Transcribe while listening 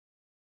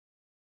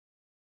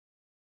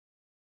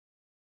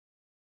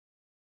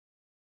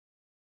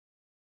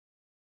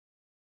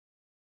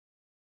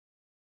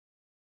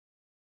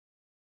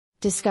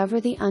Discover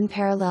the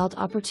unparalleled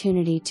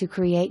opportunity to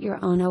create your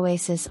own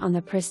oasis on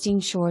the pristine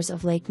shores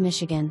of Lake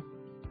Michigan.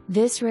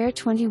 This rare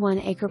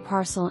 21-acre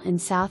parcel in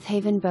South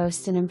Haven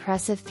boasts an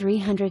impressive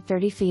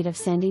 330 feet of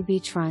sandy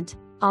beachfront,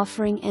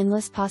 offering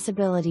endless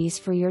possibilities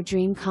for your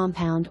dream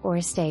compound or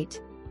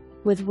estate.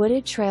 With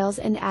wooded trails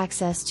and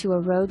access to a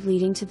road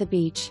leading to the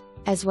beach,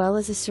 as well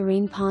as a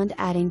serene pond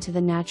adding to the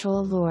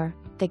natural allure,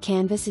 the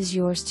canvas is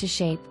yours to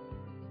shape.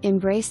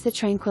 Embrace the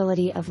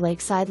tranquility of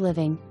lakeside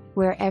living,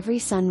 where every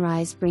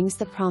sunrise brings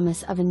the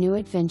promise of a new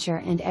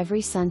adventure and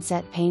every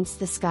sunset paints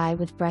the sky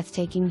with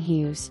breathtaking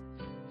hues.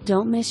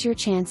 Don't miss your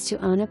chance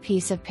to own a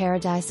piece of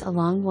paradise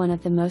along one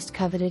of the most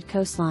coveted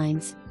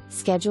coastlines.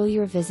 Schedule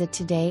your visit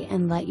today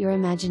and let your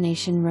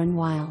imagination run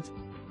wild.